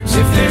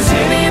If there's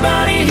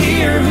anybody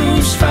here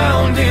who's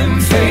found him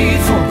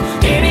faithful,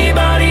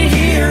 anybody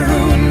here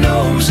who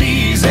knows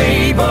he's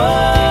able,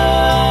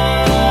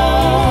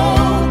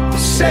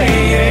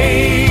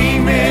 say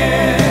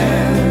amen.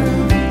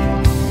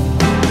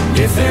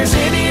 If there's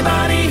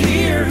anybody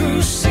here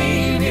who's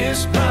seen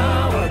his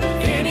power,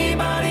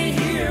 anybody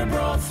here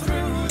brought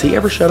through. Does he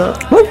ever shut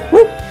up?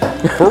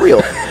 For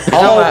real.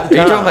 Are you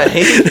talking about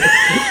him?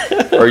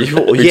 Are you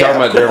talking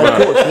about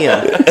Jeremiah?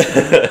 Yeah.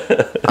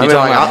 I mean,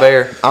 talking about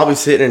Bear? I'll be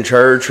sitting in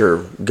church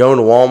or going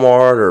to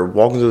Walmart or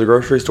walking through the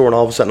grocery store, and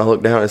all of a sudden I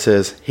look down and it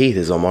says, Heath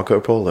is on Marco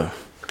Polo.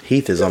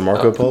 Heath is on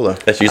Marco Polo.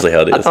 That's usually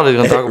how it is. I thought he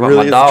was going to talk about really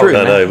my is dog. true.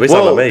 No, no, we Well,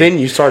 talking about me. then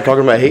you start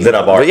talking about Heath. Then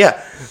I bark. But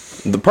yeah,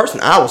 the person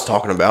I was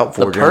talking about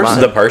for Jeremiah.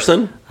 The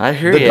person? I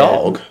hear The you.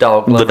 dog.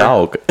 Dog lover. The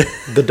dog.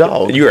 The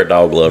dog. You're a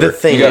dog lover. The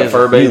thing You got is,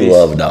 fur babies? You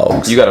love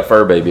dogs. You got a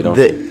fur baby, don't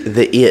you?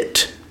 the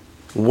it,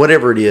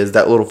 whatever it is,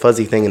 that little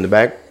fuzzy thing in the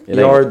ain't-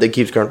 backyard that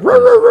keeps going, "Rrr,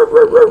 rrr,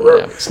 rrr, rrr, rrr."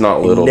 Yeah. It's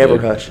not He little. never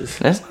dude. hushes.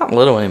 That's not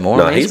little anymore.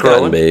 No, man. he's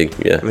growing. gotten big.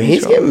 Yeah. I mean,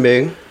 he's getting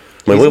big.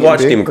 When He's we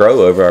watched getting him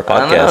grow over our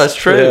podcast. I know, it's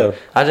true. Yeah.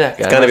 I just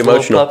got kind of a little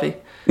emotional. puppy.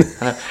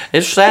 I know.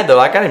 It's sad though.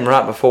 I got him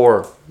right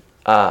before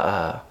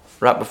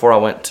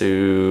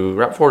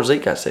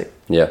Zeke got sick.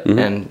 Yeah.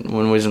 And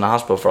when we was in the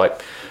hospital for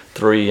like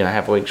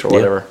 3.5 weeks or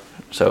whatever.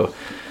 So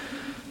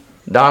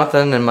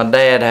Donathan and my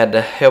dad had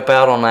to help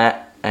out on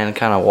that and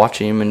kind of watch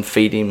him and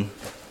feed him,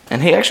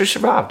 and he actually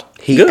survived.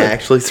 He Good.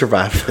 actually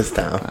survived this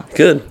time.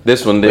 Good.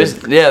 This one did.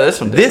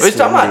 This one did. This We was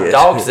talking one about did.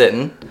 dog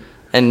sitting,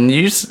 and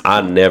you.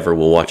 I never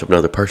will watch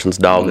another person's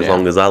dog as Yeah.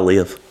 long as I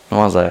live. What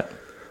was that?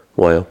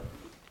 Well,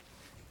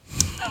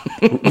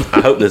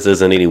 I hope this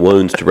isn't any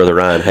wounds to Brother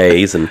Ryan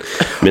Hayes and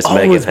Miss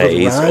Megan it's Brother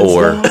Hayes, Ryan's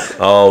or dog?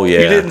 oh yeah,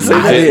 You didn't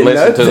didn't know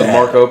listen to the that.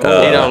 Marco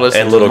Polo. You don't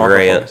listen and to little Marco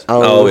Grant.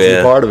 Polo. Oh, was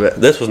he part of it?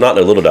 This was not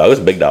a little dog. It was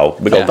a big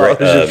dog, big old Yeah. It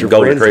was just your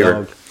golden friend's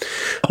retriever.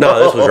 dog.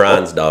 No, this was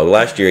Ryan's dog.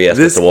 Last year he asked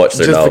us This to watch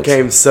their just dogs.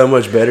 became so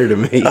much better to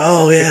me.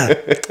 Oh yeah,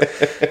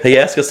 he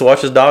asked us to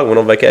watch his dog. Went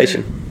on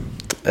vacation,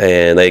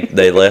 and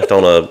they left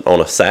on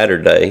a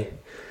Saturday.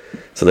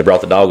 So they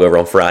brought the dog over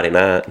on Friday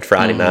night.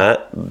 Friday night,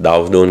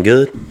 dog's doing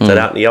good. Set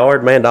out in the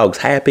yard, man. Dog's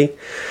happy.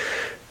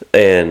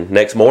 And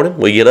next morning,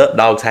 we get up.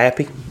 Dog's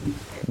happy,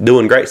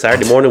 doing great.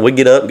 Saturday morning, we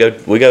get up.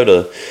 We go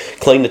to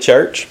clean the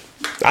church.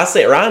 I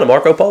sent Ryan a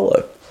Marco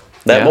Polo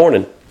that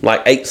morning,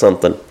 like 8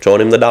 something, showing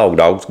him the dog.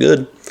 Dog's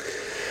good.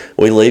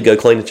 We leave, go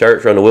clean the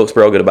church, run to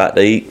Wilkesboro, get a bite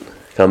to eat,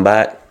 come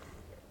back.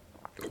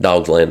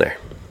 Dog's laying there.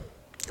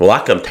 Well, I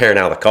come tearing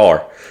out of the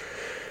car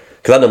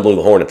because I done blew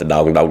the horn at the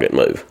dog and dog didn't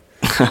move.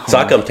 So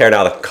I come tearing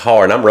out of the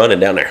car and I'm running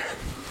down there.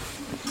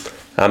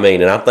 I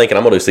mean, and I'm thinking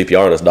I'm going to do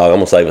CPR on this dog. I'm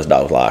going to save this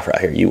dog's life right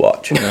here. You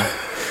watch.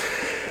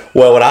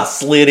 Well, when I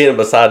slid in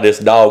beside this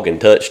dog and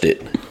touched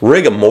it,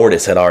 rigor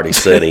mortis had already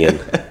set in.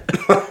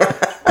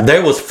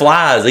 There was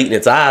flies eating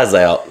its eyes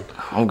out.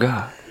 Oh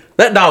God.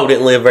 That dog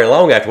didn't live very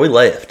long after we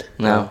left.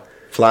 No.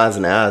 Flies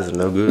in the eyes are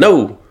no good.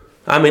 No.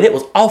 I mean, it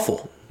was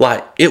awful.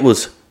 Like, it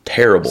was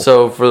terrible.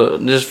 So for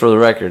the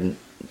record,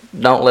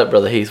 don't let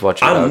Brother Heath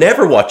watch your I'm dog.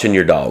 never watching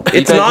your dog.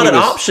 It's think not he an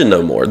was- option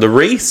no more. The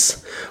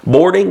Reese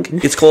boarding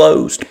is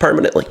closed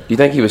permanently. You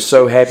think he was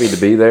so happy to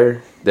be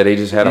there that he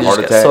just had a He heart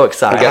just got attack? so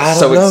excited. He got I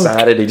so don't know.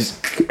 excited he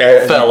just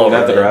Fell over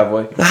out the there.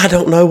 driveway. I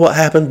don't know what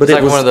happened, but It's it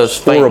like was one of those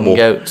fainting horrible.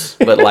 goats,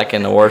 but like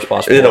in the worst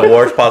possible In the way.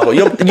 worst possible.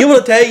 You want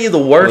to tell you the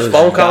worst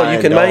phone call you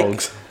can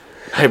make?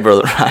 Hey,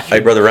 Brother Ryan. Hey,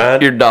 Brother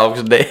Ryan, Your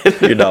dog's dead.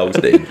 your dog's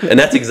dead. And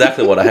that's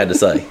exactly what I had to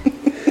say.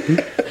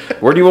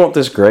 Where do you want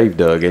this grave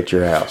dug at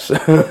your house?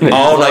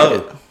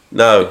 Oh,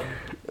 no.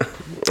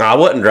 I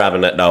wasn't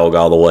driving that dog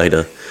all the way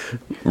to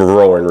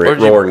Roaring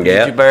Did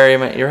you Gap. bury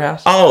him at your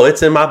house? Oh,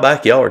 it's in my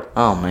backyard.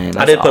 Oh, man.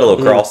 I did put a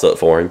little cross up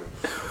for him,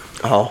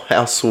 Oh,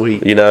 how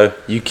sweet. you know.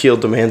 You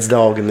killed the man's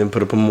dog and then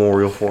put up a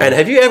memorial for him. And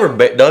have you ever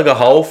dug a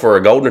hole for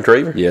a golden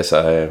retriever? Yes,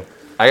 I have.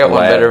 I got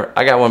one Wow. better.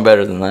 I got one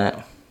better than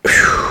that.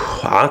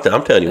 I'm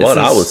telling you This what,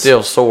 is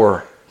still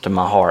sore to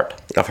my heart.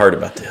 I've heard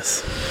about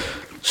this.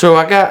 So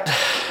I got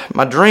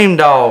my dream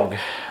dog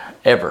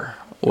ever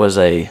was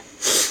a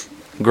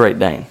Great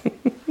Dane.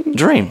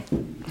 Dream.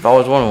 I've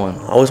always wanted one.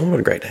 I always wanted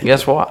a Great Dane.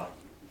 Guess what?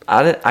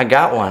 I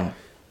got one.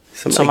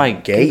 Somebody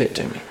gave it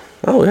to me.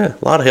 Oh yeah,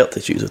 a lot of health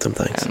issues with them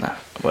things. And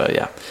well,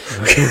 yeah.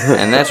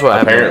 And that's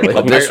what happened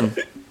with this one.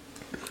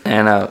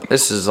 And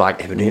this is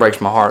like breaks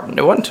my heart.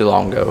 It wasn't too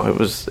long ago. It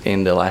was the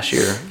end of last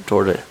year,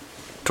 toward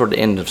the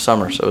end of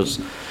summer. So it was.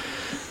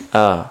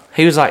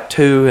 He was like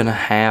 2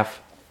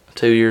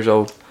 years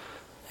old.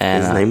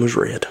 And His name was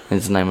Red.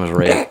 His name was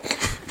Red.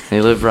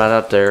 He lived right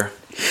out there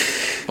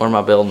where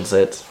my building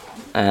sits.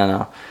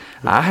 And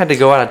I had to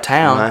go out of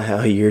town. My, how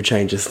a year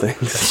changes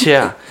things.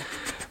 Yeah.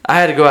 I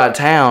had to go out of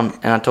town,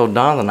 and I told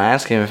Donathan, I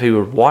asked him if he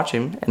would watch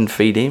him and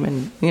feed him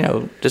and,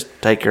 just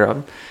take care of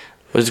him.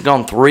 It was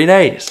gone 3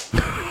 days.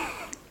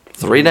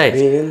 3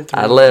 days.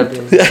 I left.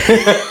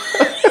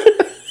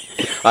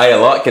 Hey, a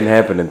lot can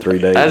happen in 3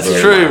 days. That's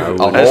bro. true.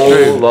 A That's whole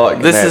true. lot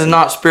can This is happen.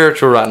 not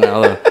spiritual right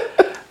now, though.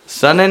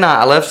 Sunday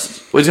night, I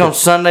left. We was on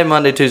Sunday,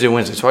 Monday, Tuesday,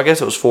 Wednesday. So I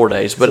guess it was 4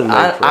 days. But Something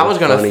for I a was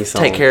going funny to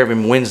song. take care of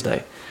him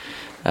Wednesday.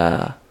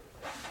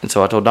 And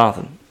so I told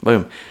Jonathan,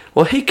 boom.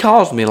 Well, he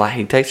calls me, like,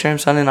 he takes care of him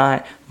Sunday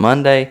night,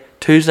 Monday,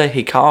 Tuesday,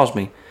 he calls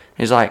me.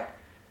 He's like,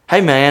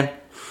 hey, man,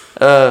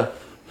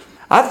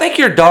 I think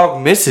your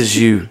dog misses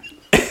you.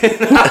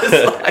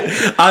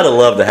 I'd have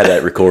loved to have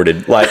that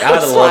recorded. Like, I'd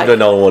have loved to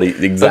know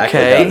exactly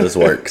how this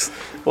works.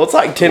 Well, it's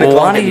like 10 Well,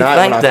 o'clock why do at you night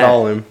think when I that?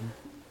 call him.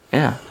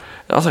 Yeah.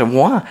 I was like,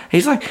 why?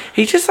 He's like,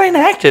 he just ain't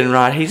acting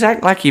right. He's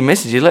acting like he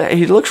misses you.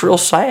 He looks real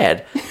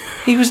sad.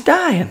 He was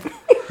dying.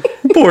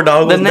 Poor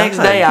dog. The next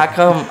day I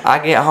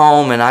get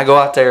home and I go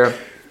out there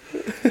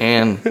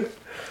and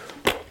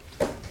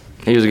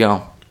he was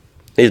gone.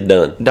 He's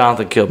done.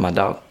 Jonathan killed my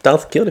dog.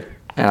 Jonathan killed him.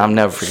 And I'll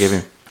never forgive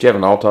him. Did you have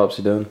an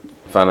autopsy done?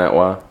 Find out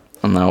why?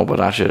 No, but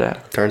I should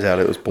have. Turns out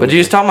it was poison. But you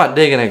was talking about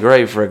digging a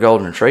grave for a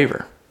golden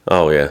retriever.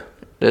 Oh, yeah.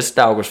 This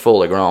dog was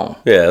fully grown.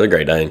 Yeah, the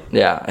Great Dane.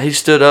 Yeah, he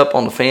stood up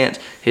on the fence.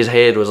 His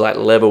head was like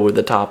level with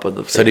the top of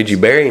the fence. So did you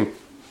bury him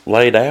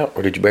laid out,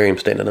 or did you bury him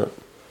standing up?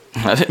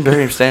 I didn't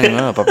bury him standing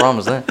up. I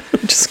promise that.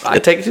 I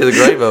take it to the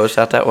grave. It's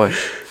out that way.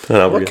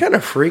 What kind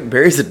of freak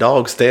buries a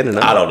dog standing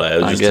up? I don't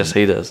know. I guess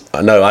he does.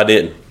 No, I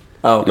didn't.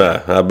 Oh,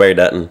 No, I buried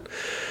that and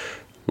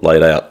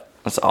laid out.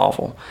 that's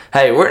awful.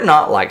 Hey, we're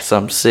not like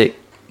some sick,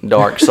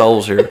 dark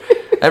souls here.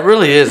 It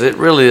really is. It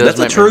really is. That's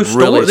a true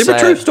story. Really They were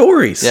true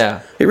stories.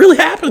 Yeah. It really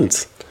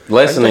happens.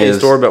 Lesson I can tell you a is,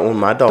 story about when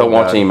my dog don't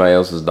watch died. anybody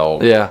else's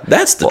dog. Yeah.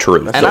 That's the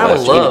truth. and I Don't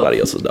watch love- anybody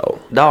else's dog.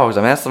 Dogs.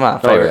 I mean, that's my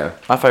favorite. yeah.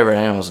 My favorite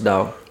animal is a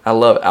dog. I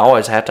love it. I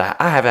always have to.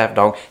 I have to have a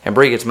dog. And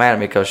Bree gets mad at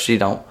me because she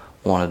don't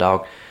want a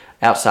dog.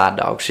 Outside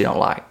dogs she don't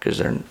like because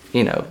they're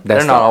they're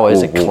That's not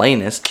always the ooh.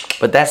 cleanest.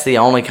 But that's the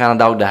only kind of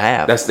dog to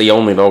have. That's the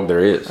only dog there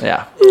is.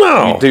 yeah.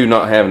 No. You do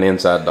not have an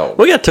inside dog.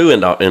 We got two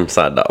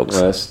inside dogs.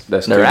 That's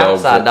They're two dogs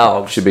outside that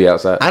dogs. should be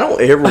outside. I don't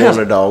ever want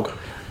a dog.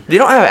 You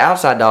don't have an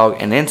outside dog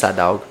and an inside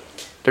dog.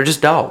 They're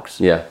just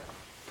dogs. Yeah,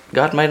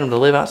 God made them to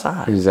live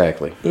outside.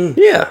 exactly.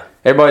 Yeah.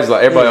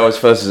 Everybody always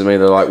fusses at me.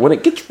 They're like, when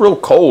it gets real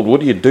cold, what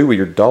do you do with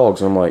your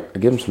dogs? And I'm like, I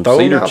give them some Throw 'em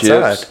cedar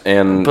outside. chips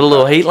and Put a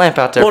little heat lamp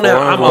out there Well, for now,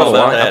 them. I'm all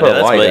about light- I that. put a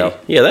That's light me. out.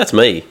 Yeah, that's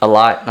me. A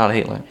light, not a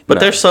heat lamp. But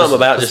there's something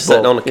about Just just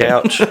sitting on the bulb.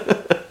 couch,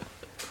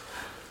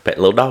 petting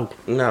a little dog.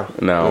 No.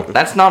 no.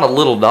 That's not a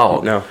little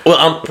dog. No. Well,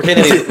 I'm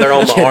pretending they're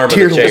on my arm of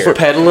the chair.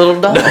 Pet a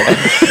little dog.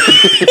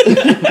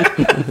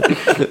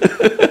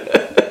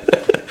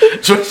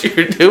 That's what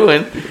you're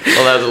doing.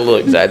 Well, that was a little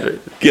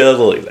exaggerated. Yeah, that's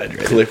a little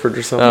exaggerated. Clifford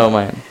or something. Oh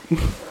man,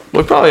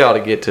 we probably ought to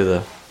get to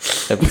the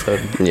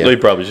episode. Yeah. We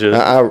probably should.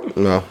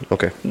 No.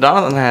 Okay.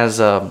 Jonathan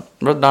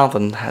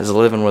has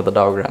living with a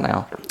dog right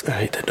now. I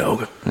hate that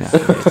dog.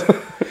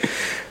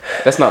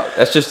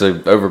 That's just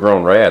an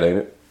overgrown rat, ain't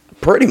it?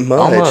 Pretty much.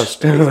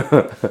 Almost.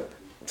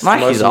 It's the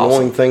Mikey's most annoying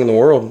awesome. thing in the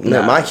world.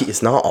 No, Nah. Mikey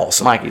is not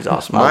awesome. Mikey's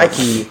awesome. I love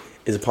him. Mikey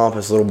is a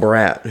pompous little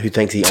brat who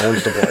thinks he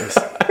owns the place.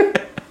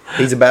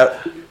 He's about.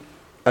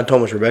 I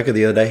told Miss Rebecca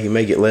the other day he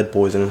may get lead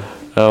poisoning.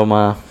 Oh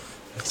my.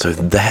 So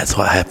that's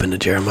what happened to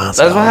Jeremiah's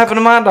That's dog. what happened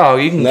to my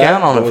dog. You can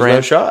count on there it, was no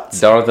friend.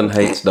 shots. Jonathan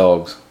hates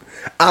dogs.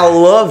 I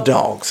love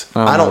dogs.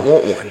 I don't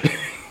want one.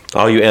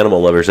 All you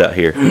animal lovers out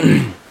here,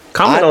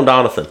 comment on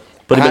Jonathan.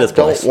 Put him in I his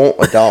place. don't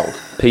want a dog.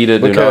 PETA,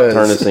 do not Because-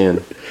 turn us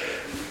in.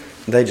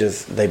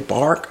 They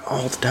bark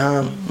all the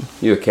time.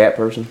 You a cat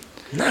person?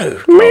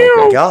 No.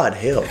 Oh, God,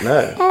 hell,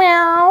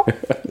 no.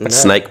 A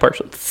snake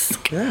person.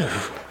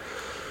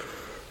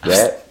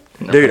 Rat?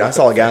 Dude, I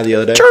saw a guy the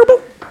other day.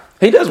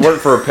 He does work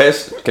for a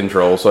pest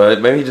control, so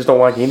maybe he just don't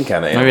like any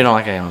kind of Maybe animal. you don't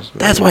like animals.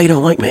 That's why you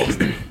don't like me.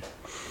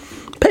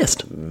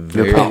 Pest.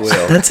 Very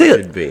well. That's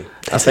it. Could be.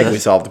 I think we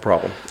solved the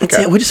problem. That's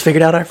it. We just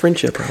figured out our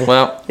friendship, bro.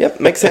 Well, Yep,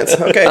 makes sense.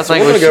 Okay, I so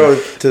think we're we going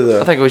to go to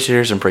the... I think we should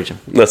hear some preaching.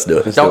 Let's do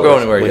it. Don't go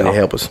anywhere, We need y'all.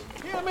 help us.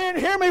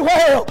 Hear me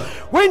well.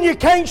 When you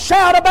can't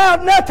shout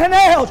about nothing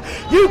else,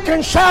 you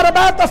can shout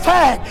about the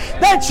fact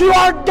that you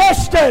are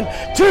destined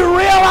to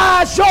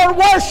realize your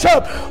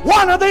worship.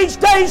 One of these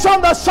days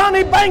on the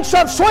sunny banks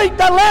of sweet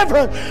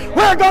deliverance,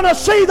 we're going to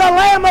see the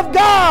Lamb of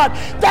God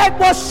that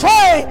was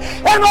slain,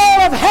 and all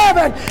of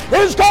heaven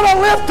is going to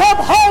lift up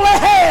holy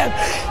hands,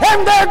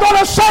 and they're going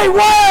to say,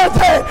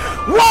 worthy,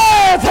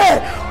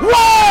 worthy,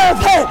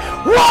 worthy,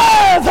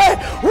 worthy,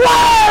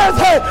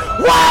 worthy,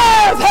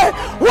 worthy,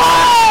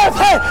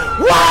 worthy,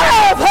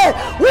 worthy,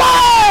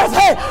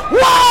 worthy,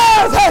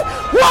 worthy,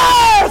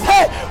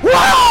 worthy,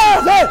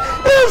 worthy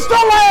is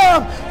the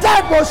Lamb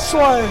that was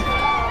slain.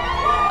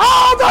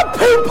 All the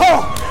people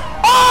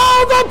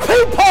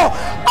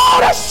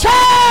ought to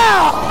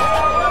shout.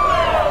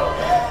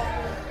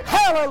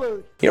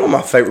 Hallelujah. You know what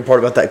my favorite part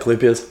about that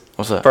clip is?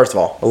 What's that? First of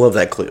all, I love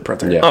that clip right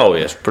there. Yeah. Oh,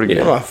 yeah. Pretty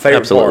good. One of my favorite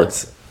Absolutely.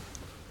 parts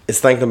is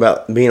thinking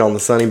about being on the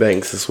sunny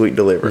banks of sweet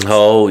deliverance.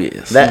 Oh,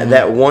 yes.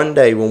 That one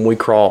day when we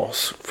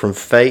cross from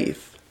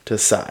faith to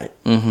sight.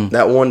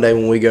 That one day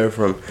when we go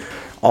from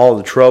all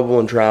the trouble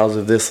and trials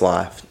of this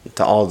life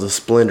to all the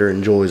splendor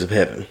and joys of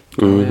heaven.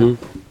 Can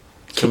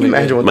you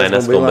imagine what Man,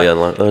 that's that's going to be going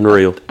to like? be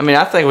unreal. I mean,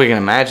 I think we can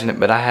imagine it,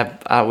 but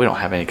we don't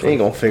have any We clue. ain't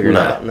going to figure it No.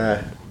 out.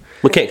 No.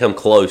 We can't come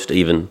close to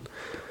even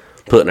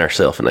putting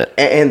ourselves in that.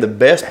 And the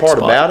best part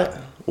spot. about it,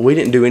 we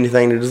didn't do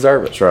anything to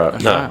deserve it. That's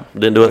right. No,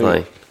 didn't do a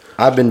thing.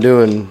 I've been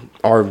doing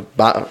our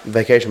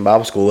vacation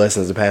Bible school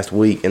lessons the past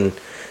week, and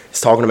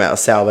it's talking about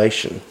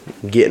salvation,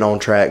 getting on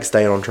track,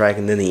 staying on track,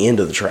 and then the end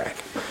of the track.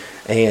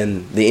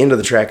 And the end of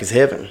the track is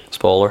heaven.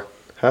 Spoiler.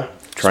 Huh?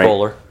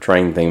 Spoiler.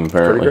 Train theme,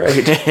 Pretty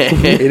apparently. great.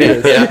 It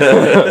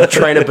is.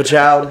 Train up a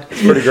child.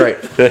 It's pretty great.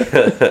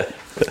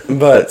 But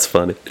That's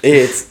funny.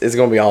 it's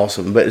going to be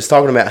awesome. But it's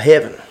talking about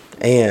heaven.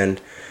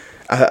 And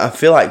I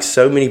feel like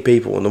so many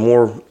people, and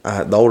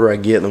the older I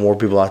get, the more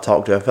people I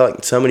talk to, I feel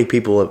like so many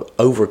people have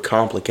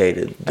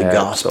overcomplicated the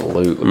gospel.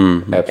 Absolutely.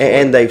 Mm-hmm. Absolutely.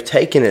 And they've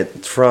taken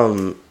it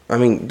from, I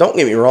mean, don't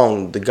get me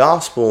wrong, the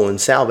gospel and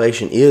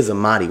salvation is a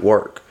mighty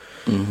work.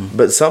 Mm-hmm.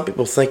 But some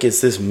people think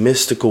it's this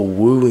mystical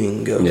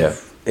wooing of, Yeah.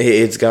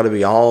 it's got to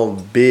be all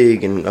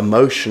big and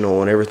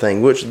emotional and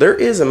everything, which there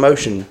is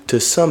emotion to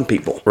some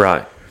people.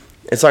 Right.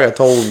 It's like I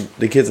told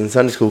the kids in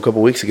Sunday school a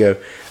couple weeks ago.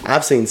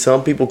 I've seen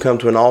some people come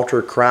to an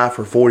altar, cry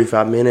for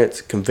 45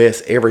 minutes,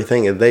 confess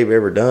everything that they've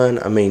ever done.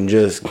 I mean,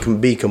 just can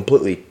be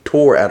completely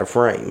tore out of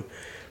frame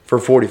for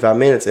 45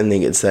 minutes and then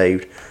get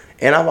saved.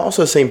 And I've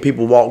also seen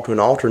people walk to an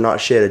altar, not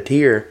shed a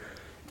tear,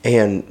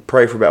 and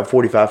pray for about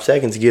 45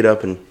 seconds, get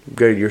up and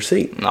go to your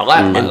seat. No,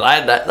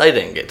 that they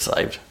didn't get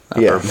saved.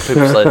 I've Yeah. heard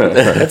people say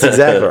that. That's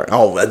exactly right.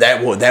 Oh,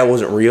 that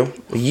wasn't real.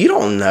 You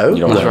don't know.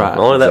 You don't That's know. right.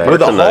 Only that With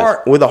the person knows.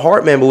 heart, with the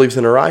heart, man believes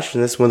in the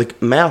righteousness. When the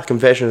mouth,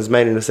 confession is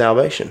made into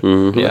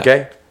salvation. Yeah.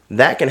 Okay,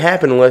 that can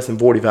happen in less than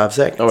 45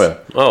 seconds. Oh, yeah.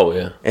 Oh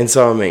yeah. And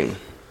so, I mean,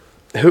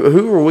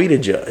 who are we to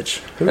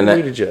judge? Who And are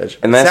that- we to judge?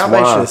 and that's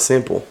Salvation why- is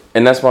simple.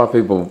 And that's why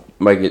people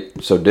make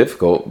it so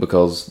difficult,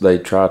 because they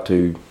try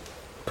to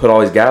put all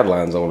these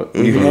guidelines on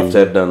it. You have to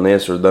have done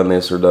this or done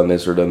this or done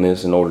this or done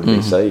this in order to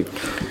be saved.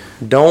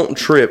 Don't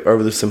trip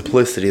over the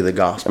simplicity of the I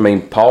gospel.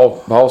 mean,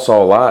 Paul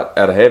saw a light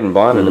out of heaven,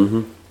 blinded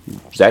him.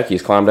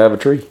 Zacchaeus climbed out of a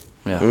tree.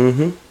 Yeah.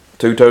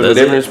 Two totally That's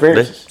different it.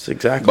 experiences. That's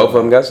exactly. Both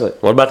of them got saved.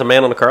 What about the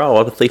man on the cross?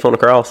 What about the thief on the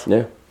cross?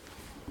 Yeah.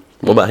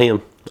 What about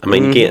him? I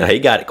mean, you can't. He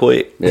got it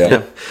quick.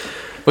 Yeah.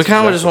 We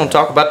kind of just want to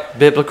talk about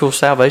biblical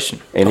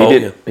salvation. And Oh,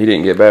 he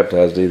didn't get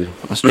baptized either.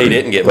 He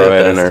didn't get Throw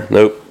that in baptized.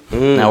 there. Nope.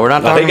 Now we're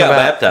not No, talking he got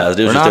about baptized.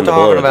 It was we're just not in the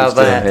talking blood. about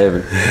that.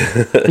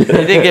 Heaven.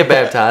 He did get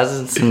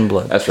baptized. It's in the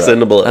blood. That's It's in right.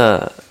 the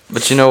blood.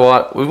 But you know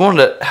what? We've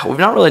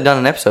not really done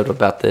an episode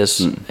about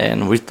this,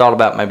 and we thought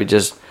about maybe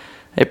just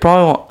it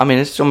probably won't. I mean,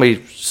 it's gonna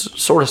be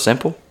sort of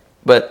simple,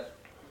 but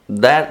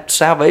that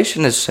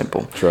salvation is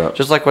simple. That's right.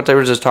 Just like what they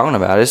were just talking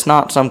about. It's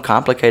not some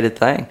complicated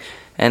thing,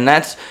 and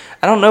that's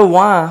I don't know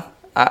why.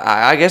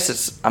 I guess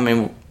it's. I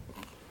mean,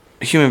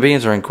 human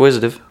beings are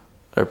inquisitive.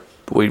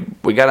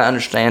 We got to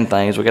understand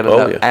things. We got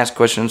to ask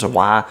questions of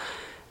why,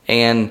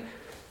 and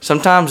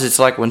sometimes it's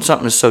like when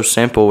something is so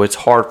simple, it's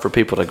hard for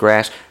people to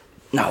grasp.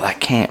 No, that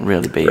can't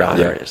really be all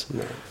there is.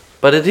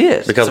 But it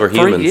is. Because It's we're a free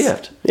humans.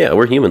 gift. Yeah,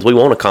 we're humans. We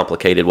want a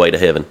complicated way to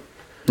heaven.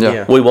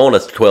 Yeah. We want a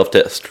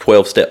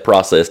 12-step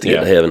process to get Yeah.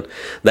 to heaven.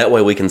 That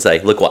way we can say,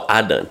 look what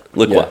I done.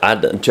 Look Yeah. what I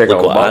done. Check look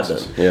all the what I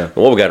boxes. done. Yeah. And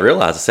what we got to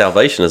realize is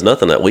salvation is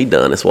nothing that we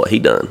done. It's what he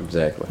done.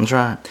 Exactly. That's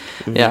right.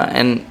 Yeah,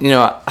 and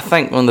I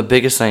think one of the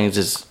biggest things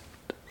is,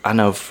 I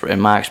know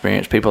in my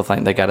experience, people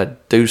think they got to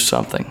do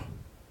something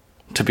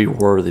to be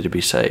worthy to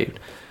be saved,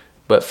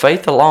 but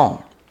faith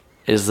alone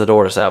is the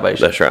door to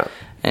salvation. That's right.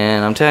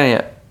 And I'm telling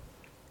you,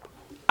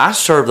 I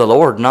serve the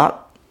Lord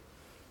not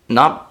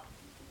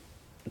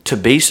to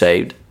be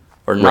saved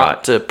or not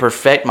Right. to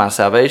perfect my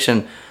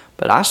salvation,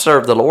 but I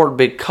serve the Lord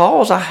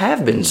because I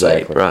have been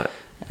saved. Exactly. Right.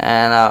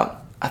 And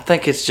I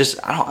think it's just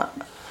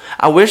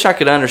I wish I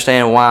could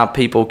understand why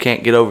people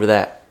can't get over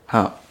that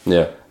hump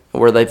Yeah.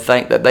 where they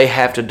think that they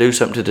have to do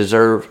something to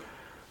deserve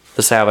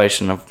the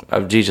salvation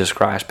of Jesus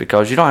Christ,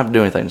 because you don't have to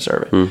do anything to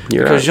deserve it.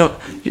 you're because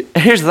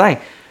here's the thing.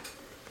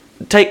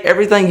 Take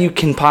everything you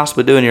can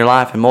possibly do in your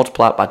life and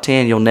multiply it by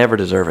 10, you'll never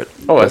deserve it.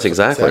 Oh, that's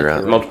exactly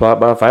right. Multiply it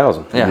by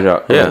 1,000. Yeah. You're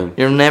not- Yeah.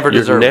 You're never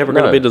You're deserve never it.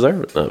 going to No. be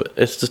deserving of it.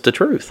 It's just the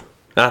truth.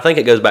 And I think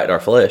it goes back to our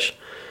flesh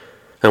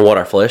and what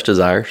our flesh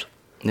desires.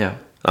 Yeah.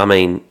 I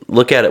mean,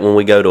 look at it when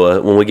we go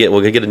to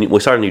we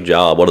start a new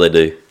job. What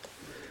do?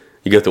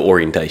 You go through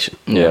orientation.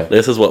 Yeah.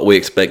 This is what we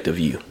expect of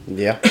you.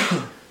 Yeah.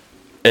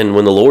 And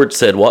when the Lord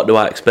said, "What do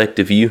I expect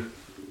of you?"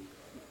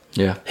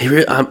 Yeah.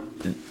 I'm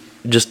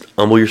just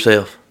humble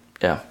yourself.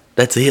 Yeah.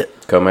 That's it.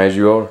 Come as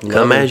you are.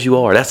 Come as you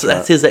are.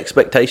 That's His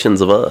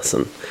expectations of us.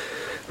 And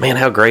man,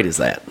 how great is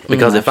that?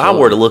 Because if I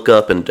were to look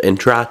up and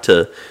try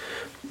to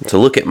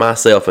look at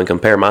myself and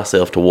compare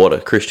myself to what a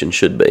Christian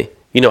should be,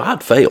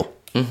 I'd fail.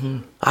 Mm-hmm.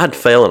 I'd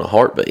fail in a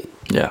heartbeat.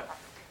 Yeah.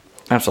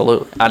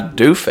 Absolutely. I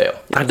do fail.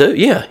 I do.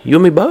 Yeah, you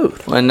and me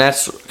both. And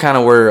that's kind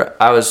of where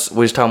we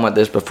was talking about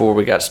this before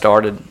we got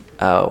started.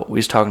 We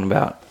was talking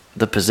about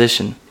the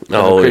position of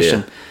Oh, a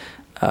Christian.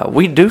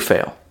 We do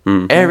fail.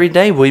 Every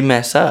day we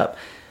mess up.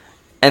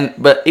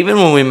 But even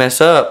when we mess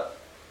up,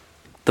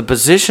 the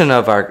position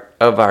of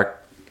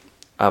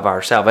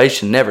our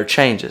salvation never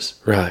changes.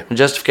 Right.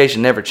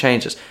 Justification never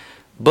changes.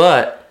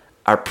 But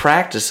our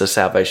practice of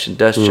salvation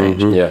does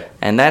change. Yeah.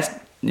 And that's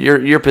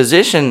your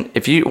position.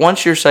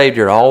 Once you're saved,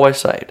 you're always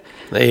saved.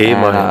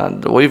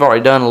 And, we've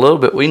already done a little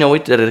bit. We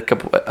did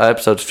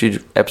a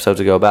few episodes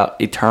ago about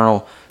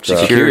eternal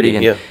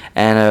security,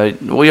 and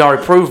we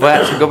already proved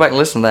that. So go back and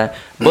listen to that.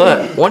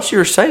 But once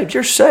you're saved,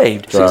 you're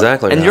saved. That's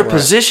exactly, and your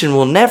position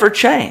will never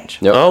change.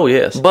 Yep. Oh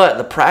yes, But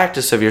the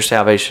practice of your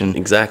salvation,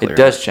 Exactly it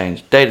does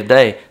change day to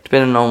day,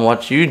 depending on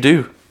what you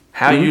do,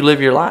 how you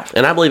live your life.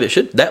 and I believe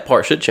that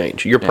part should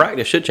change. Your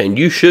practice should change.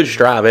 You should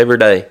strive every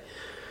day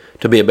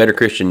to be a better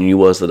Christian than you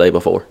was the day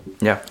before.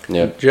 Yeah.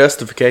 Yeah.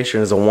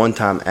 Justification is a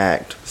one-time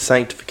act.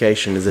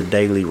 Sanctification is a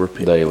daily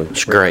Daily.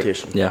 It's great.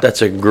 repetition. Yeah.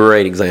 That's a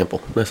great example.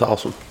 That's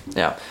awesome.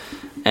 Yeah.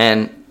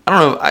 And I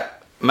don't know,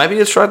 maybe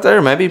it's right there.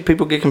 Maybe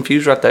people get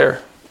confused right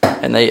there.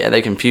 And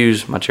they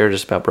confuse. My chair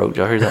just about broke. Did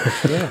y'all hear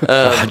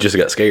that? I just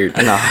got scared.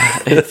 No,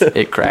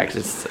 it cracks.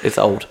 It's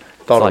old.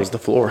 Thought It's it was the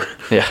floor.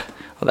 Yeah.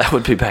 Well, that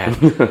would be bad.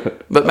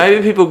 But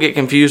maybe people get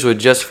confused with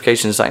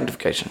justification and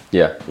sanctification.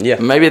 Yeah. Yeah.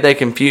 Maybe they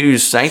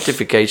confuse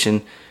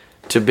sanctification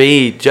to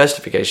be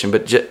justification,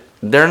 but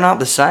they're not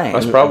the same.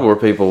 That's probably where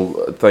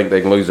people think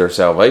they can lose their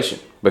salvation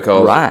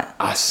because Right.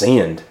 I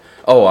sinned.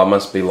 Oh, I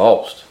must be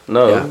lost.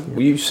 No, Yeah.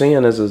 you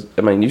sin as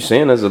you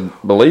sin as a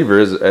believer,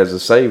 as a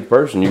saved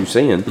person. You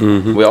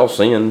sin. We all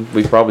sin.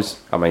 We probably,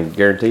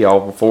 guarantee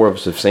all four of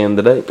us have sinned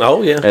today.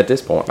 Oh, yeah. At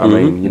this point, I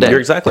mean, You're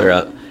exactly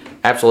right.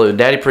 Absolutely.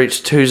 Daddy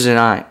preached Tuesday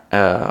night,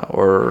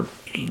 or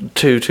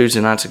 2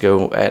 Tuesday nights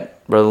ago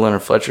at Brother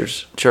Leonard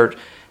Fletcher's church.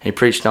 He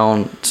preached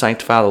on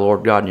sanctify the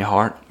Lord God in your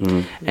heart.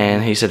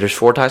 And he said there's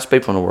 4 types of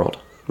people in the world.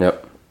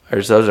 Yep.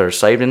 There's those that are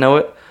saved and know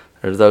it.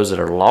 There's those that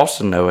are lost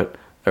and know it.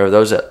 There are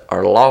those that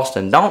are lost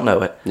and don't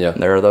know it. Yeah.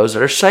 And there are those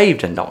that are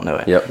saved and don't know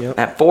it. Yep.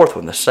 That fourth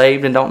one, the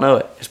saved and don't know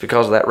it, it's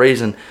because of that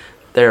reason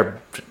they're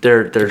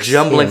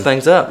jumbling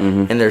things up.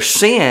 And their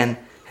sin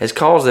has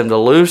caused them to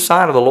lose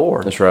sight of the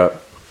Lord. That's right.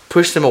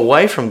 Push them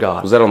away from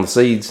God. Was that on the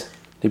seeds?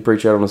 He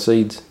preached out on the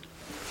seeds.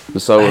 The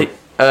sower.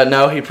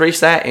 No, he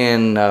preached that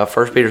in 1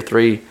 Peter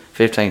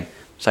 3:15.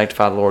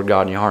 Sanctify the Lord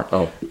God in your heart.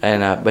 Oh.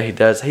 And but he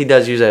does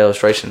use that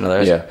illustration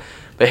there. Yeah.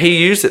 But he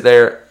used it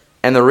there,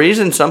 and the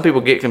reason some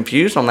people get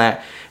confused on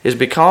that is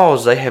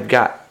because they have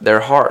got their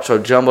heart so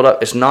jumbled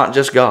up. It's not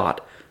just God.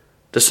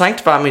 To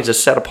sanctify means to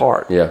set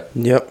apart. Yeah.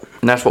 Yep.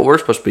 And that's what we're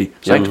supposed to be.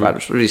 Sanctified.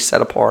 We're supposed to be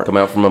set apart. Come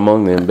out from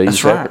among them. Be That's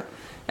separate. right.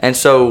 And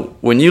so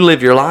when you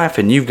live your life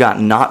and you've got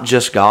not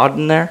just God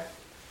in there,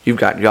 you've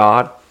got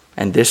God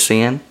and this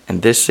sin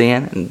and this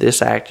sin and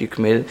this act you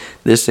committed,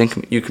 this sin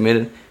you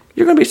committed,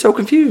 you're going to be so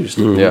confused.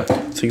 Yeah.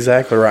 That's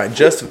exactly right.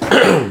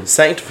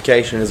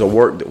 Sanctification is a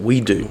work that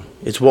we do.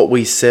 It's what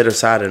we set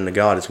aside unto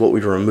God. It's what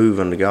we remove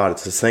unto God.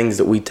 It's the things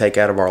that we take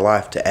out of our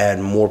life to add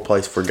more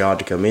place for God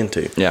to come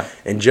into. Yeah.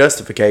 And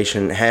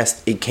justification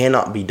it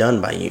cannot be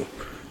done by you.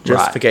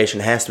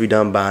 Justification has to be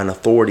done by an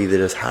authority that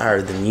is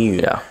higher than you.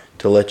 Yeah.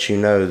 To let you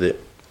know that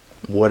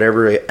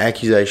whatever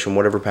accusation,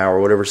 whatever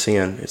power, whatever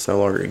sin, it's no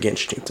longer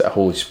against you. It's that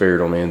Holy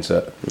Spirit on the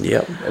inside.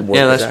 Yep.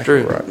 Yeah, that's Exactly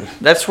true. right.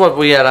 That's what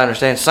we got to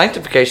understand.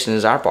 Sanctification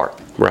is our part.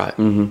 Right.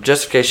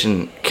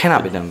 Justification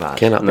cannot be done by us.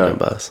 Cannot be No. done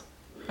by us.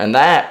 And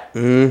that,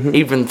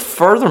 even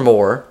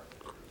furthermore,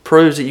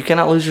 proves that you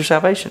cannot lose your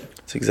salvation.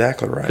 That's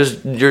exactly right.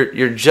 Because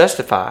you're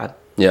justified,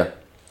 Yeah.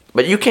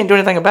 but you can't do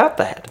anything about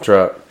that. That's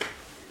right.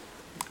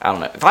 I don't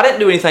know. If I didn't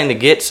do anything to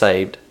get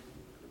saved,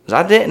 'cause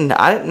I didn't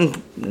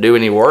do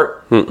any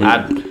work.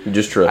 I You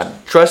just trust.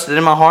 trusted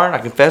in my heart. I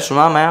confessed with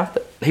my mouth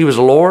that He was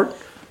the Lord.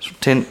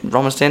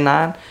 Romans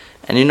 10:9.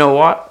 And you know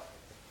what?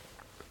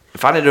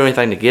 If I didn't do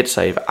anything to get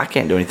saved, I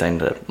can't do anything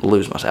to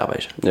lose my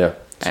salvation. Yeah.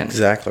 And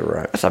Exactly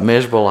right. that's a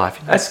miserable life.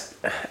 That's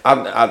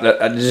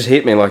I just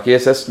hit me like,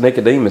 yes, that's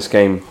Nicodemus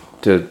came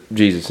to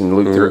Jesus in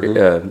Luke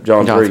 3,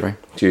 John 3,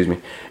 excuse me,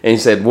 and he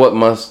said, "What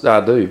must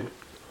I do?"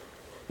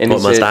 And What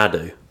he must said, I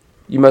do?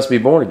 "You must be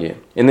born again."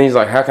 And then he's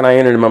like, "How can I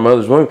enter my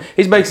mother's womb?"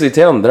 He's basically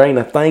telling him, there ain't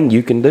a thing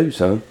you can do,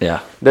 son. Yeah.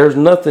 There's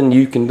nothing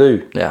you can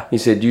do. Yeah. He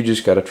said, "You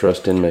just got to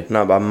trust in me."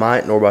 Not by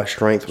might nor by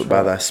strength, but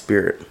by thy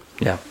spirit.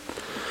 Yeah.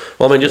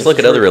 Well, I mean, just look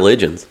at other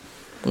religions.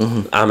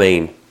 I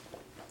mean,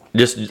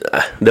 just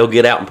they'll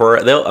get out and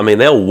pray.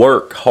 They'll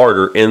work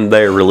harder in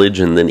their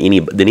religion than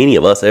any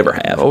of us ever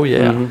have. Oh,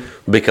 yeah.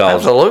 Because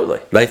Absolutely.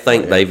 they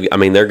think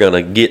they're going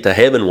to get to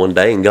heaven one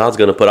day, and God's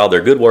going to put all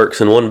their good works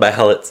in one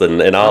balance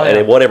and all, Oh, yeah. and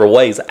in whatever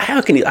ways.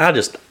 How can you?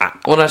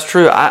 Well, that's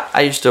true.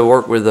 I used to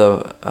work with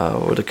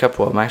a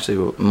couple of them, actually,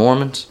 with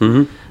Mormons.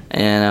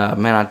 And,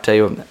 man, I tell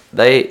you,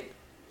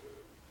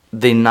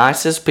 the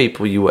nicest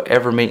people you will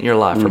ever meet in your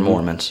life are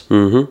Mormons.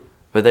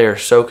 But they are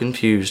so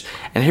confused.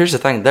 And here's the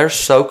thing. They're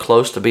so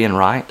close to being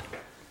right,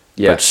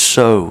 Yeah. but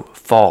so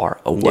far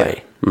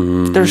away.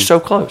 They're so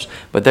close,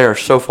 but they're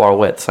so far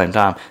away at the same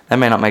time. That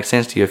may not make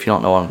sense to you if you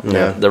don't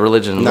know the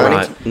religion.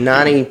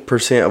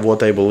 90% of what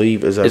they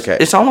believe is okay.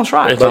 It's almost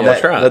right. It's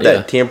almost right. But Yeah.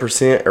 that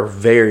 10% are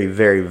very,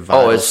 very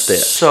vital Oh, it's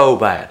steps. so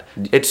bad.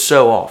 It's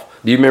so off.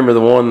 Do you remember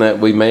the one that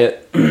we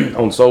met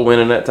on Soul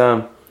Winning that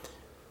time?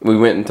 We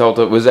went and talked.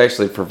 It was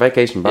actually for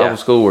Vacation Bible Yeah.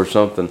 School or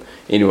something.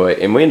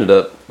 Anyway, and we ended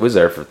up, we was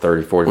there for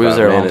 30, 45 We was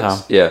there a long minutes.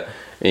 time. Yeah.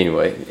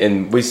 Anyway,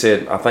 and we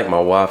said, I think my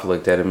wife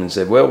looked at him and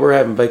said, well, we're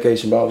having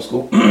vacation Bible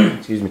school.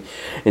 Excuse me.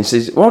 And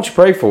she said, why don't you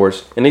pray for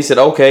us? And he said,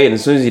 okay. And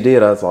as soon as he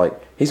did, I was like,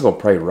 he's going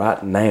to pray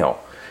right now.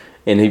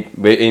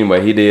 But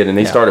anyway, he did. And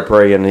he started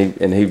praying.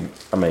 And he,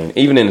 I mean,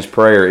 even in his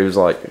prayer, it was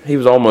like, he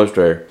was almost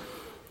there.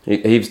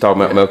 He was talking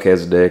about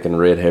Melchizedek and the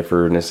red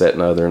heifer and this, that,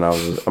 and other. And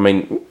I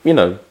mean, you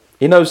know,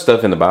 he knows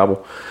stuff in the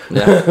Bible.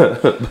 Yeah.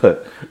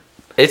 But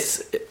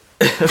It's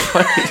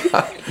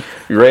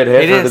red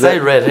heifer. he didn't say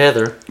red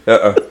heather.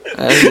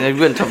 He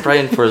went to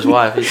praying for his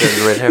wife. He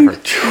said red heifer.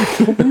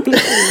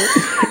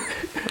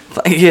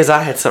 Thing is,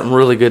 I had something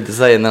really good to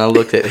say, and then I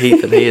looked at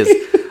Heath, and he is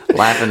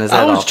laughing his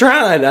head I was off.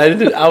 trying.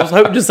 I was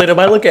hoping to say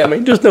nobody look at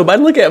me. Just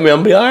nobody look at me. I'm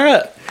gonna be all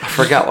right. I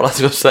forgot what I was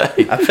going to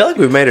say. I feel like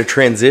we've made a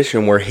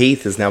transition where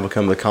Heath has now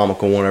become the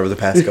comical one over the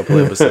past couple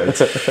of episodes.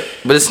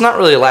 But it's not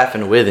really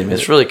laughing with him.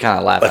 It's really kind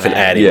of laughing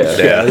At him. him.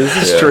 Yeah.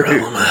 This is true.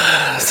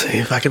 Let's see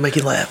if I can make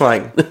you laugh.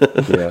 Like,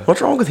 Yeah.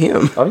 what's wrong with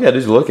him? All you got to do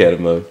is look at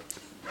him, though.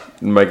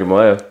 And make him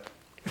laugh.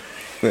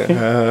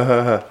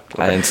 I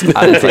didn't say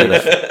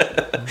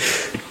that.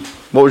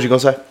 What was you gonna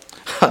say?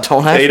 I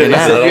don't have He to didn't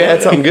now. say You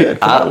had something good.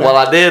 Well,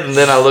 I did, and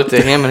then I looked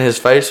at him, and his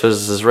face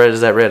was as red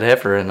as that red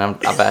heifer, and I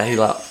bet he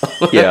like.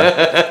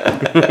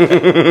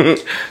 Yeah.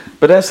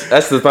 But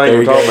that's the thing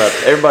we're talking about.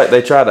 Everybody,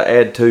 they try to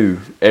add to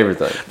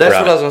everything. That's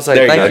Right. what I was going to say.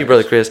 There you Thank go. you,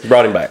 Brother Chris.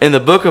 Brought him back. In the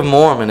Book of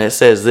Mormon, it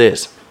says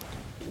this,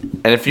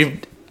 and if you,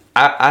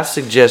 I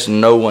suggest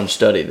no one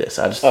study this.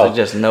 I just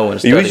suggest no one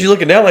study. You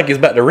looking down like he's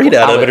about to read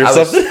out of it or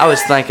something. I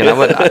was thinking,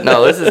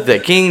 no, this is the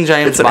King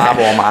James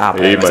Bible on my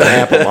iPad. It's an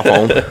app on my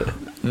phone.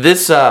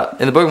 This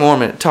in the Book of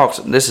Mormon, it talks.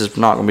 This is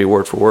not going to be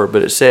word for word,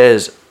 but it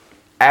says,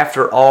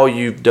 after all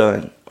you've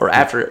done, or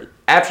after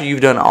you've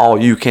done all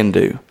you can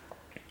do,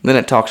 then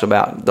it talks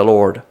about the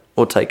Lord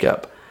will take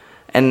up,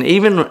 and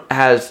even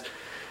as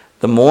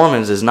the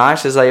Mormons, as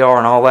nice as they are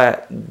and all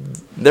that,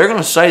 they're going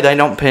to say they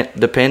don't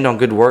depend on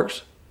good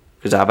works,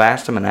 because I've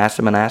asked them and asked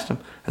them and asked them,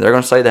 and they're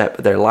going to say that,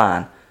 but they're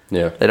lying.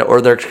 Yeah. Or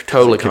they're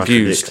totally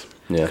confused.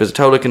 Yeah. Because it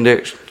totally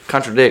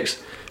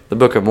contradicts the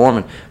Book of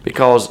Mormon,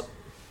 because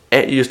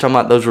you was talking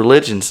about those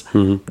religions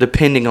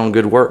depending on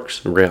good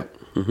works. Yeah.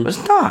 But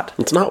it's not.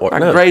 It's not work. By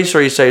No. grace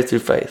are you saved through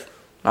faith.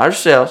 Not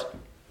yourselves.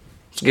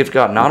 It's a gift of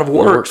God, not of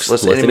works.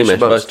 Lest any man should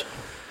boast.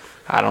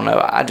 I don't know.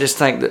 I just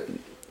think that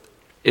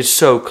it's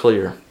so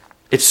clear.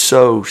 It's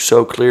so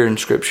clear in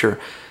Scripture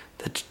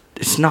that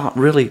it's not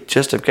really,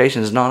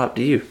 justification is not up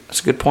to you. That's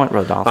a good point,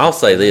 Brother Dolphin. I'll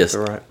say this.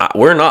 Right.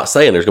 We're not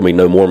saying there's going to be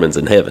no Mormons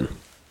in heaven.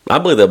 I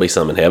believe there'll be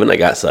some in heaven that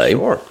got saved.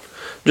 Sure.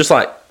 Just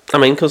like, I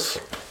mean, because,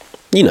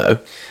 you know,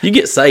 you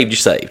get saved, you're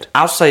saved.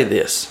 I'll say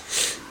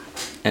this,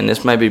 and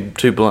this may be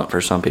too blunt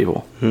for some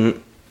people,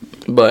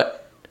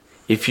 but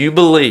if you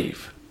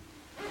believe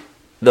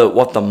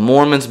what the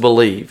Mormons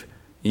believe,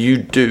 you're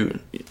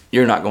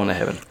not going to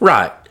heaven.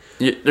 Right.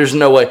 There's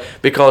no way,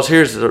 because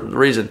here's the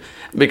reason.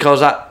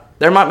 Because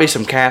there might be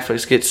some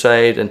Catholics get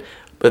saved,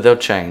 but they'll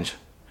change.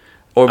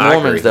 Or I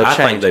Mormons, agree. they'll I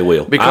change. think they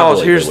will. I Because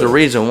believe here's they the will.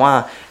 reason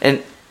why.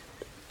 And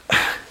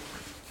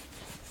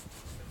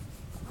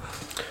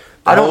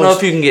I don't know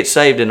if you can get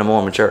saved in a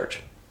Mormon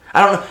church.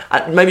 I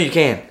don't know. Maybe you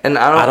can. And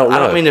I don't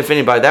know. mean to offend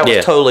anybody. That was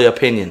Yeah. totally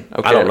opinion.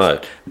 Okay? I don't know.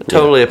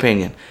 Totally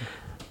opinion.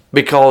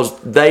 Because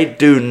they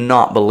do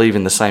not believe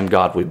in the same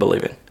God we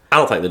believe in. I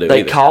don't think they do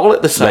They either. call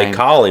it the same. They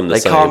call him the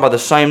same. They call him by the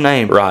same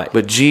name. Right.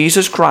 But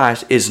Jesus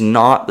Christ is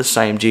not the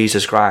same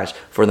Jesus Christ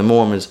for the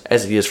Mormons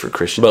as he is for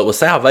Christians. But with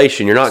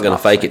salvation, you're not going not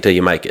to fake the it till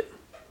you make it.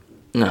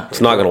 No.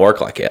 It's not going to work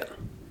like that.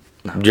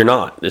 You're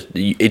not.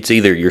 It's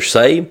either you're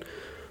saved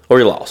or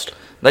you're lost.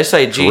 They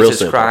say real Jesus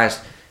simple. Christ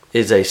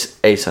is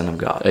a son of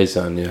God. A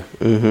son, yeah.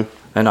 And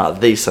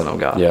not the son of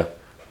God. Yeah.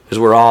 Because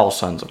we're all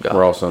sons of God.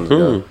 We're all sons of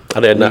God. I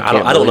didn't. I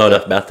don't know believe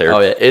enough about their. Oh,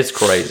 yeah. It's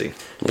crazy.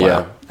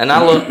 Yeah. And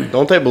I look.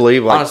 Don't they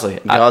believe like Honestly,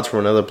 God's from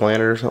another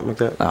planet or something like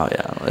that? Oh,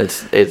 yeah.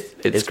 It's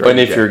crazy. But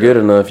if you're good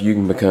enough, you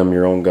can become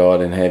your own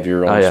God and have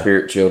your own Oh, yeah.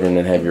 spirit children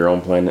and have your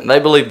own planet. They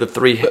believe the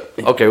three.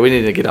 Okay, we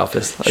need to get off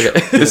this. Okay.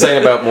 This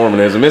ain't about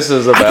Mormonism. This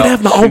is about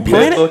have my own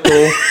planet.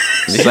 biblical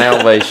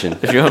salvation.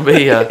 If you want to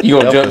be You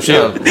gonna jump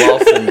ship?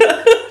 lost in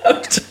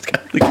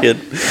The kid.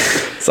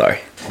 Sorry.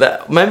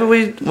 maybe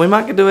we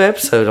might could do an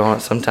episode on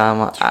it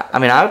sometime. I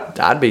mean,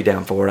 I'd be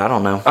down for it. I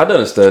don't know. I've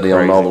done a study on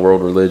Crazy. all the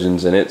world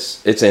religions, and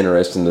it's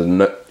interesting to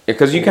know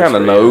because you kind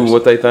of know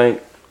what they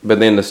think, but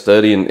then to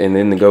study and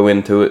then to go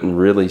into it and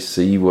really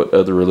see what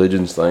other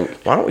religions think.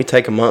 Why don't we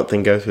take a month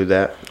and go through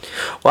that?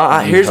 Well,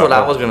 here's what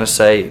I was going to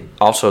say.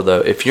 Also, though,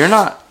 if you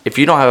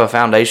don't have a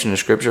foundation in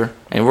Scripture,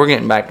 and we're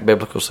getting back to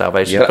biblical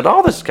salvation, Yeah. but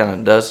all this kind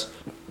of does.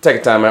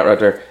 Take a time out right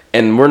there,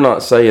 and we're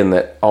not saying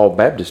that all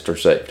Baptists are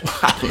saved.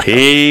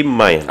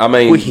 Amen. I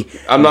mean,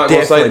 I'm not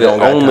going to say definitely that don't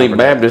got only time for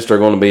that. Baptists are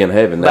going to be in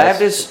heaven.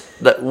 Baptists,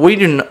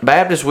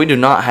 we do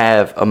not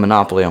have a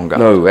monopoly on God.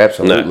 No,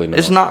 absolutely not.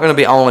 It's not going to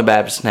be only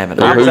Baptists in heaven.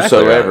 For Exactly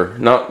whosoever,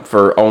 not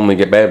for only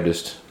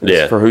Baptist. It's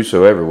Yeah. for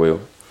whosoever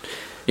will.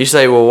 You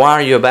say, well, why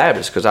are you a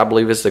Baptist? Because I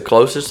believe it's the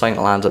closest thing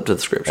that lines up to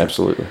the Scripture.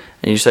 Absolutely.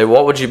 And you say,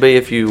 what would you be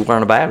if you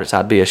weren't a Baptist?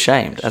 I'd be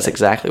ashamed. That's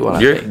exactly what I'd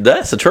be.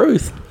 That's the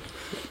truth.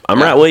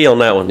 I'm right with you on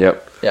that one.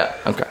 Yep. Yeah.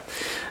 Okay.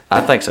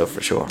 I think so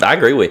for sure. I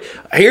agree with you.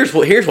 Here's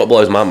what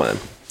blows my mind.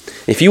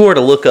 If you were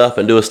to look up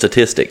and do a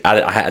statistic,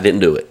 I didn't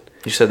do it.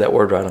 You said that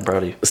word right. I'm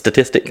proud of you.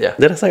 Statistic? Yeah.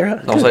 Did I say it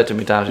right? Don't say it too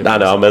many times. I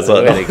know, I mess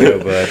up. Way to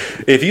go, bud.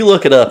 If you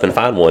look it up and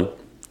find one,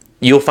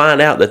 you'll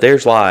find out that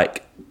there's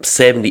like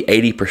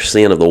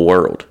 70-80% of the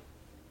world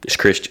is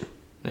Christian.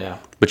 Yeah.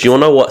 But you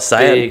want to know what's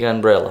sad? Big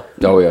umbrella.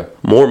 Oh yeah.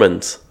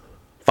 Mormons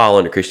fall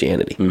under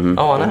Christianity.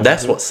 Oh, I know.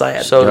 That's what's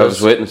sad. So Jehovah's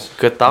does Witness.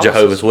 Catholicism.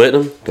 Jehovah's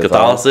Witness,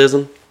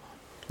 Catholicism.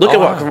 Look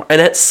Oh, at wow. and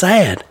that's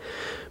sad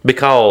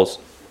because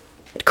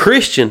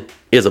Christian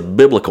is a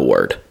biblical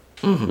word.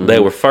 They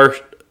were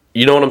first.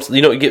 You know what I'm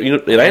saying? You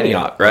know, at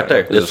Antioch, right there.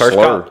 It was The a first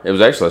slur. call. It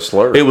was actually a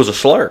slur. It was a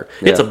slur.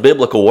 It's a Yeah.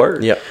 biblical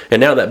word. Yep. And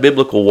now that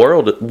biblical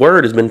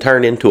word has been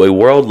turned into a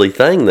worldly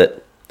thing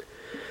that,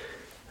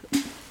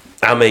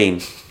 I mean,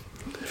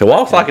 if it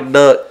walks like a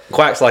duck,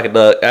 quacks like a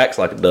duck, acts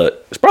like a duck,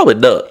 it's probably a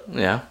duck.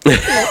 Yeah.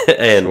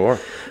 And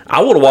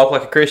I want to walk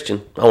like a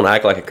Christian. I want to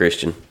act like a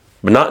Christian.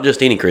 But not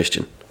just any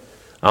Christian.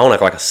 I want to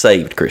act like a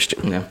saved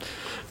Christian. Yeah.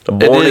 A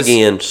born is-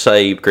 again,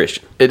 saved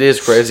Christian. It is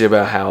crazy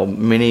about how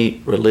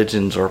many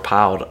religions are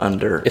piled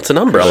under. It's an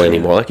umbrella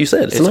anymore. Like you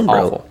said, it's an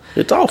umbrella. Awful.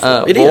 It's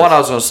awful. But what I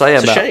was going to say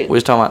It's a about, shame. we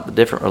was talking about the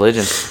different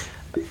religions.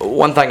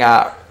 One thing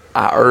I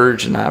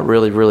urge and I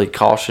really, really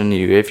caution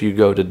you if you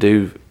go to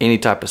do any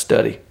type of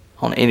study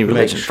on any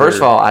religion. sure. First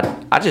of all,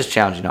 I just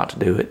challenge you not to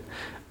do it.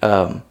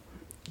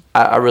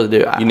 I really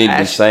do. You need to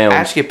be sound.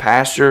 Ask your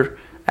pastor,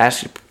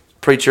 ask your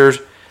preachers,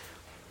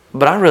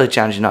 but I really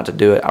challenge you not to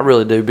do it. I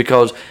really do,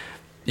 because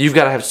you've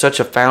got to have such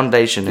a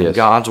foundation in Yes.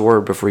 God's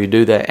word before you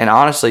do that. And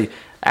honestly,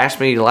 ask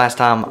me the last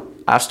time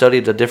I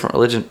studied a different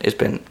religion. It's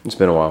been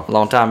a while. a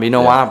long time. You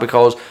know why?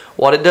 Because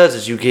what it does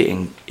is you get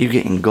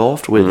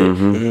engulfed with it,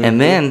 and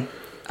then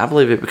I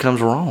believe it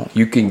becomes wrong.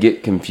 You can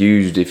get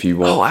confused if you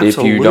want. Oh, if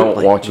you don't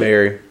absolutely. watch it.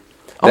 Very.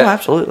 Oh, That-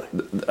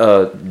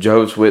 absolutely.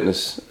 Jehovah's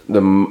Witness,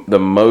 the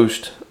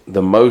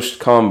most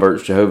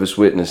converts Jehovah's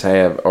Witness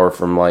have are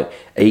from like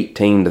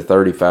 18 to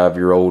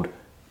 35-year-old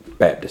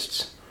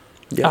Baptists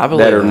I believe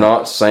that are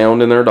not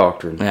sound in their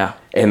doctrine. Yeah.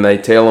 And they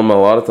tell them a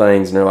lot of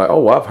things, and they're like,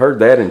 "Oh, I've heard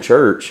that in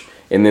church,"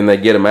 and then they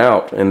get them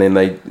out, and then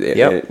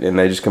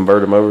they just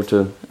convert them over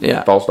to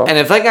false doctrine. And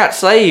if they got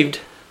saved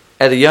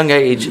at a young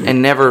age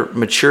and never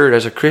matured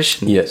as a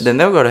Christian, Yes. then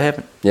they'll go to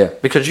heaven. Yeah.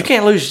 Because you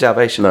can't lose your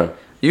salvation. No.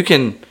 You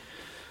can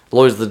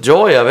lose the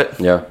joy of it.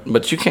 Yeah.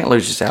 But you can't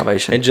lose your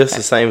salvation. And just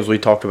the same as we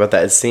talked about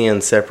that sin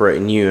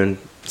separating you and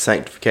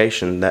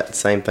sanctification, that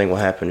same thing will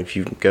happen if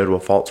you go to a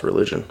false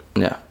religion.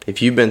 yeah. If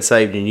you've been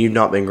saved and you've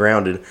not been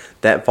grounded,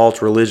 that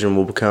false religion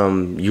will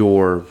become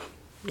your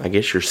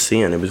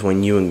sin in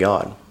between you and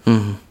God.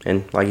 Mm-hmm.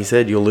 And like you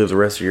said, you'll live the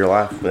rest of your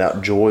life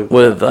without joy. With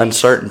without peace.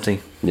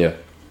 uncertainty. yeah.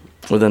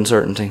 With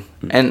uncertainty.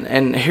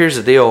 And here's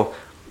the deal.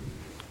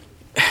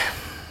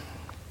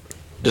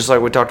 Just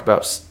like we talked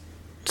about,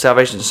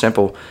 salvation is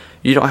simple.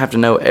 You don't have to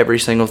know every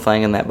single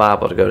thing in that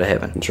Bible to go to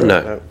heaven.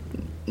 No.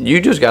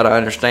 You just got to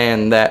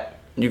understand that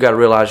you got to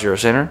realize you're a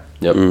sinner.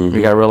 Yep.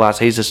 You got to realize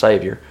He's the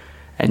Savior,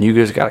 and you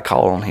just got to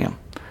call on Him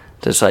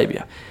to save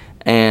you.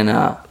 And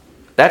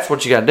that's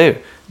what you got to do.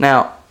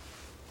 Now,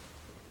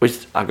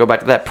 I'll go back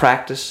to that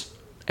practice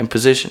and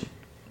position.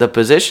 The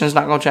position is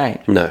not going to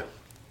change. No.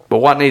 But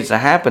what needs to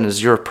happen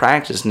is your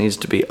practice needs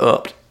to be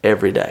upped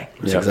every day.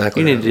 That's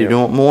exactly You need right. to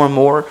do more and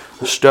more,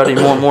 study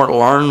more and more,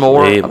 learn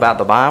more Yeah. about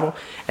the Bible.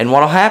 And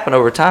what will happen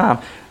over time,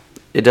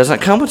 it doesn't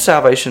come with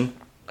salvation.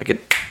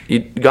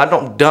 God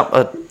don't dump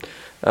a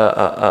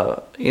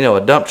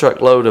dump truck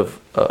load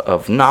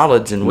of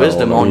knowledge and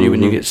wisdom on you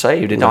when you get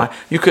saved.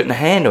 You couldn't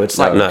handle it. It's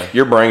like No.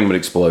 Your brain would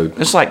explode.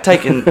 it's like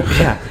taking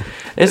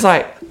It's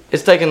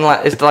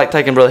like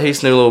taking Brother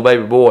Heath's new little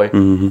baby boy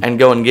and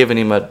going and giving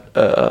him a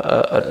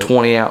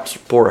 20-ounce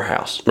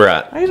porterhouse.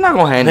 Right. He's not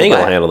going to handle He ain't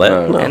that. gonna handle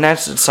that. No. And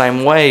that's the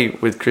same way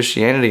with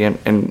Christianity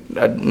and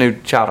a new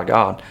child of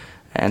God.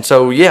 And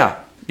so, you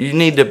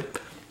need to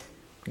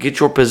get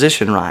your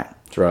position right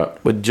That's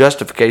right. with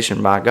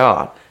justification by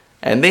God.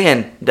 And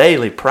then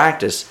daily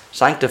practice,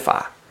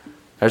 sanctify.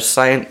 It's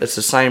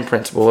the same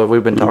principle that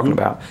we've been talking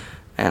about.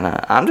 And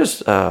I'm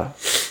just going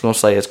to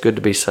say it's good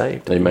to be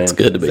saved. Amen. It's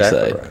good to be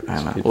Exactly saved. right.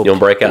 And, You want to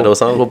break out into a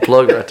song? Little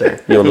plug right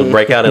there. You want to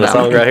break out in a No.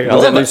 song right here? I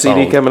Is love that new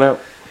CD song. coming out?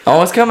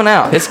 Oh, it's coming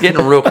out. It's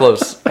getting real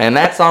close. And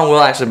that song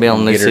will actually be on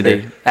the new Get her CD.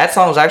 there. That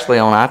song is actually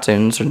on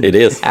iTunes. And It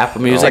is.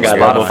 Apple Music, I got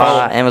it on my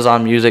Spotify, phone.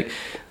 Amazon Music.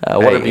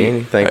 Whatever you,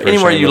 anything for a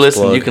anywhere you shameless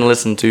listen, plug. you can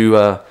listen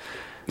to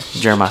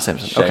Jeremiah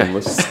Simpson. Okay.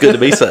 Shameless. It's good to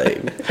be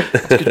saved.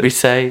 It's good to be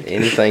saved.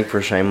 Anything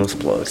for shameless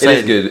plug. It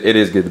is good. It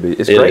is good to be.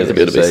 It's It great is to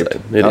good be to be saved.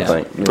 saved. It I is.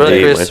 think. Brother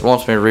Indeed, Chris man.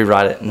 wants me to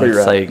rewrite it and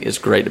say it's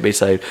great to be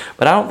saved.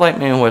 But I don't think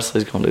me and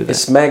Wesley's going to do that.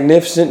 It's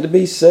magnificent to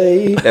be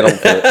saved. That don't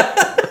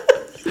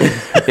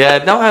fit. Yeah,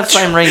 it don't have the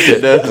same ring to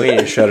it, does it? We need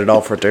to shut it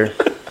off right there.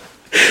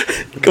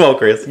 Come on,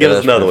 Chris. Give us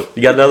that's another one.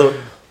 You got another one?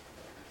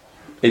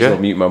 He's gonna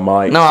mute my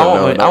mic. No, so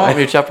I won't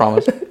mute you, I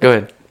promise. Go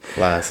ahead.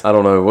 Lies. I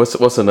don't know.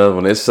 What's another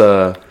one? It's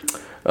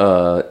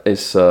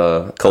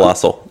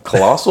Colossal.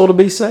 colossal to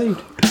be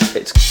saved.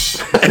 It's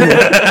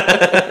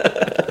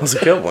That was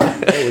a good one.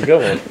 That was a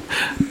good one.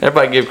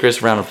 Everybody give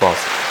Chris a round of applause.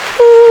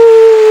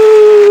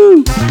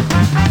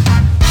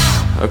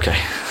 Okay.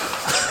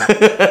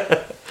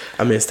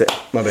 I missed it.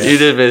 My bad. You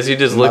did this. You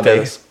just looked at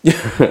bad. us.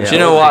 Yeah, you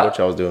know I what? What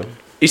y'all was doing?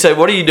 You say,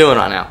 what are you doing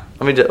right now?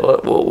 I mean,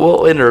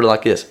 we'll enter it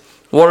like this.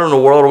 What in the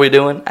world are we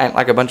doing? Act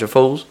like a bunch of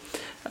fools.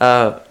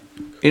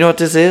 You know what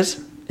this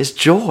is? It's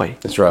joy.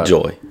 That's right.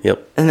 Joy.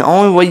 Yep. And the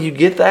only way you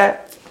get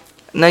that,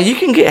 now you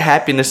can get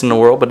happiness in the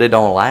world, but it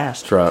don't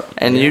last. That's right.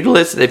 And you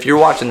listen, if you're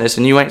watching this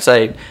and you ain't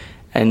saved,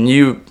 and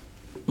you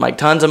make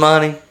tons of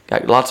money,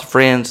 got lots of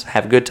friends,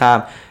 have a good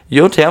time,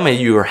 you'll tell me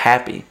you are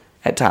happy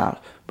at times.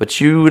 But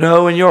you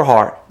know in your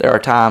heart there are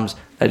times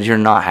that you're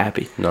not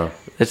happy. No.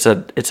 It's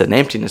an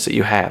emptiness that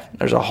you have.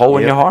 There's a hole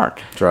in your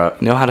heart. That's right.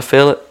 You know how to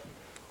feel it?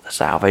 The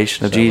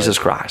salvation of Jesus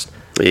Christ.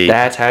 Yeah.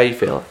 That's how you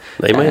feel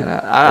it. Amen. And,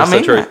 That's I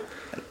mean so true. that.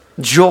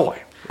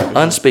 Joy,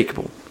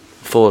 unspeakable,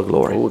 full of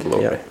glory. Oh,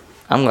 Lord. Yeah.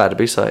 I'm glad to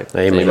be saved.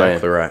 Amen.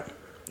 Exactly right.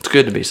 It's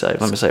good to be saved.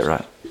 Let me say it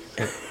right.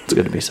 It's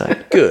good to be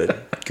saved. Good.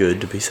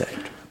 Good to be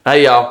saved.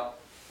 Hey, y'all.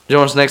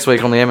 Join us next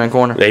week on the Amen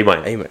Corner.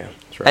 Amen. Amen.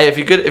 That's right. Hey,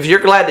 if you're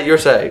glad that you're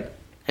saved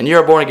and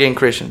you're a born again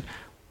Christian,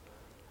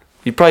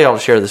 you probably ought to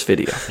share this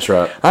video. That's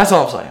right. That's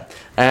all I'm saying.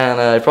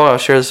 And you probably ought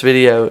to share this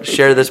video,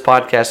 share this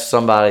podcast to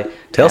somebody.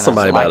 Tell and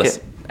somebody about us.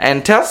 it.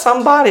 And tell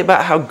somebody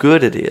about how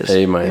good it is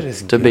Amen.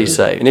 to be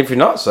saved. And if you're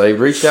not saved,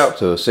 reach out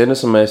to us. Send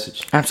us a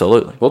message.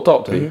 Absolutely. We'll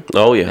talk to you.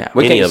 Oh yeah. Yeah.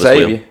 We Any can't of us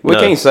save will. you. We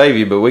No. can't save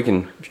you, but we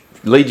can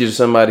lead you to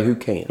somebody who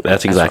can.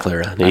 That's exactly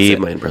right. That's it.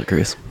 Amen, Brother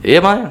Chris. Yeah,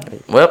 man.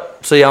 Well,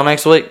 see y'all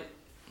next week.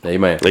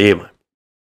 Amen. Amen.